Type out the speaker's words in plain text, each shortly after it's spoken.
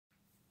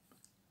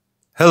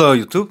Hello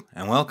YouTube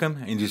and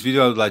welcome. In this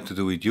video I would like to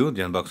do with you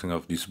the unboxing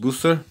of this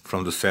booster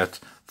from the set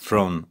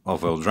Throne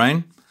of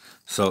Eldraine.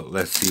 So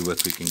let's see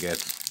what we can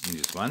get in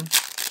this one.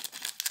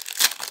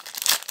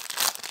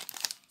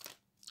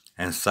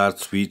 And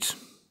starts with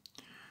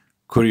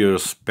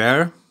Curious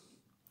Pair,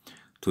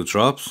 2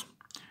 drops.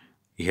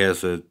 He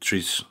has a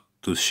treat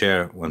to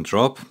share 1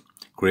 drop,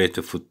 create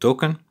a food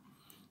token,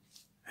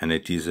 and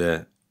it is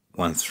a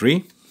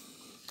 1/3.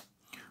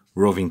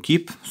 Roving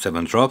Keep,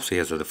 7 drops, he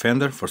has a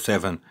defender. For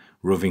 7,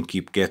 Roving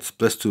Keep gets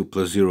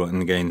 +2/+0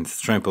 and gains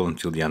trample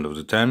until the end of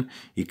the turn.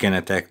 He can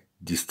attack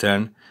this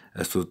turn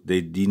as to they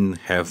didn't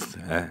have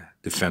a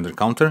defender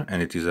counter,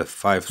 and it is a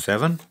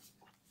 5/7.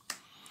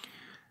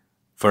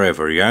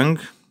 Forever Young,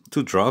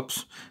 2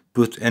 drops,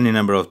 put any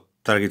number of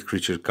target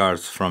creature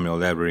cards from your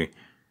library,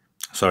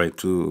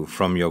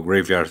 from your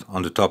graveyard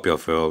on the top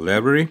of your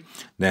library,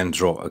 then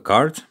draw a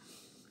card.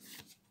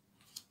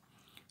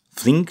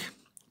 Fling,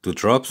 2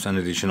 drops, an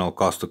additional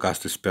cost to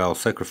cast a spell,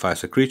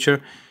 sacrifice a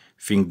creature.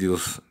 Fling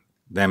deals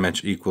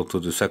damage equal to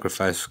the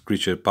sacrifice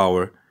creature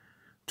power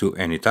to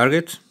any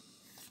target.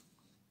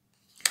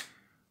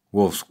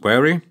 Wolf's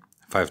Quarry,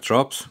 5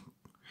 drops,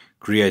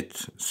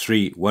 create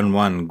 3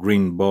 1/1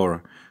 green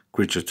boar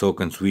creature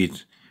tokens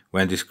with,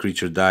 when this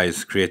creature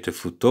dies, create a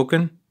food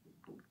token.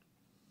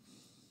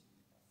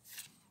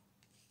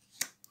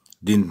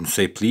 Didn't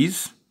Say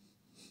Please,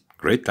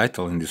 great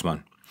title in this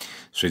one.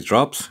 3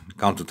 drops,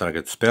 counter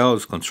target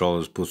spells,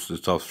 controllers puts the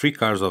top 3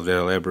 cards of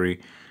their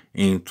library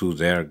into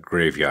their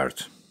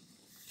graveyard.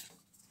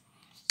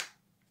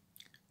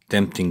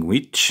 Tempting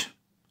Witch,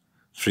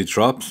 3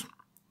 drops,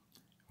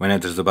 when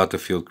enters the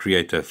battlefield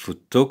create a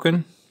food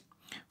token.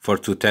 For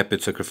 2 tap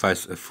it,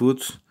 sacrifice a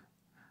food,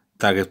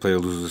 target player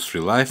loses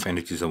 3 life, and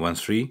it is a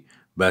 1/3,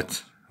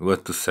 but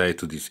what to say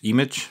to this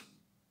image?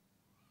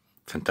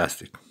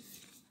 Fantastic.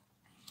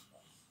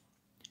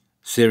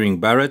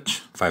 Searing Barrage,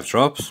 5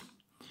 drops.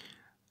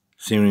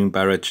 Searing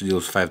Barrage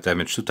deals 5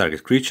 damage to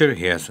target creature.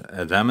 He has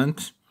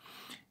Adamant.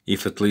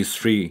 If at least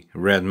 3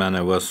 red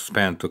mana was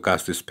spent to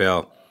cast this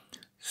spell,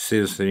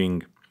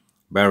 Searing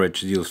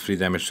Barrage deals 3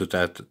 damage to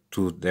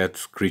that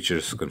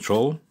creature's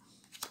controller.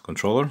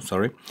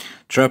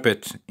 Trap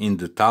it in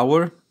the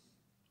tower.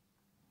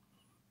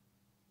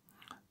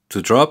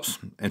 2 drops,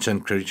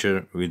 enchant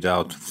creature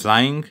without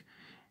flying.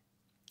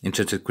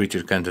 Enchanted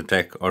creature can't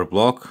attack or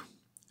block,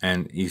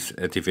 and his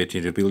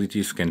activated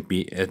abilities can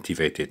be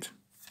activated.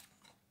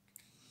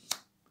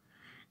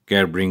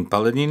 Gearbring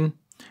Paladin,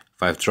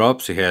 5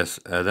 drops, he has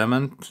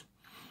Adamant.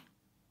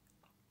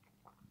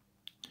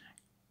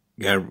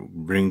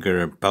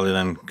 Gearbringer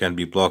Paladin can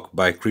be blocked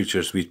by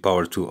creatures with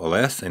power 2 or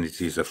less, and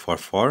it is a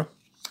 4/4.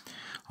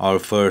 Our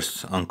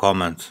first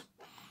uncommon,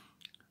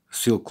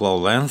 Steelclaw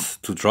Lance,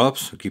 2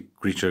 drops, keep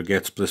creature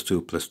gets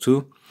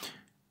 +2/+2.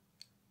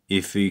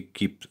 If we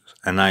keep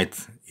a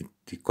knight,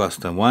 it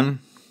costs a 1.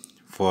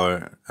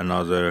 For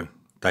another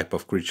type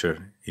of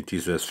creature, it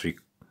is a 3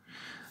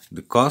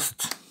 the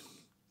cost.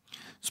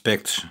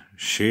 Spect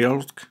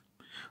Shield,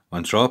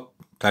 1 drop,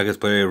 target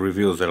player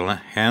reveals their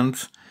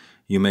hand.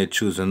 You may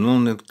choose a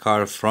non-net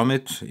card from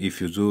it.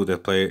 If you do, the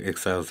player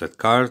exiles that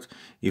card.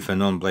 If a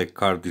non-black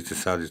card is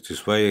decided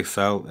this way,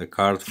 exile a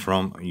card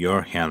from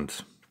your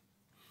hand.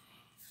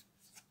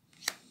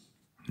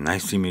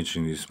 Nice image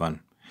in this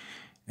one.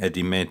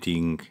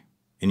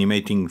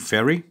 Animating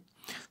Fairy,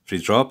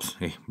 3 drops,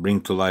 bring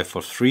to life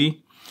for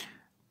 3.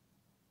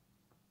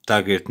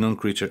 Target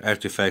non-creature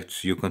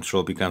artifacts you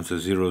control becomes a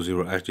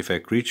 0/0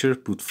 artifact creature.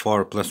 Put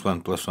 4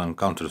 +1/+1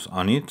 counters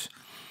on it.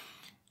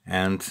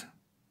 And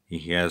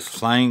he has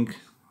flying,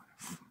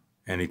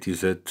 and it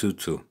is a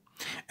 2/2.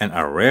 And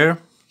a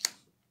rare,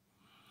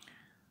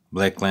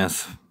 Black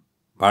Lance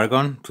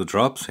Bargon, 2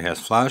 drops, he has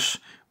flash.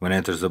 When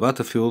enters the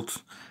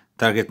battlefield,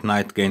 target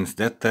knight gains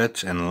Death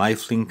Touch and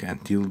lifelink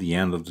until the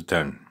end of the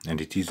turn, and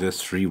it is a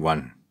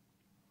 3/1.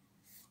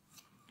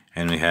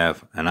 And we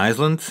have an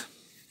island.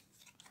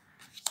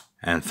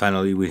 And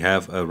finally we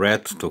have a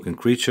red token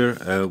creature,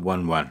 a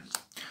 1/1.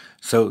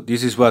 So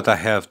this is what I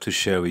have to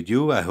share with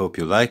you. I hope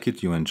you like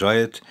it, you enjoy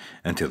it.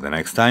 Until the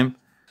next time,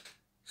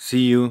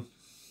 see you.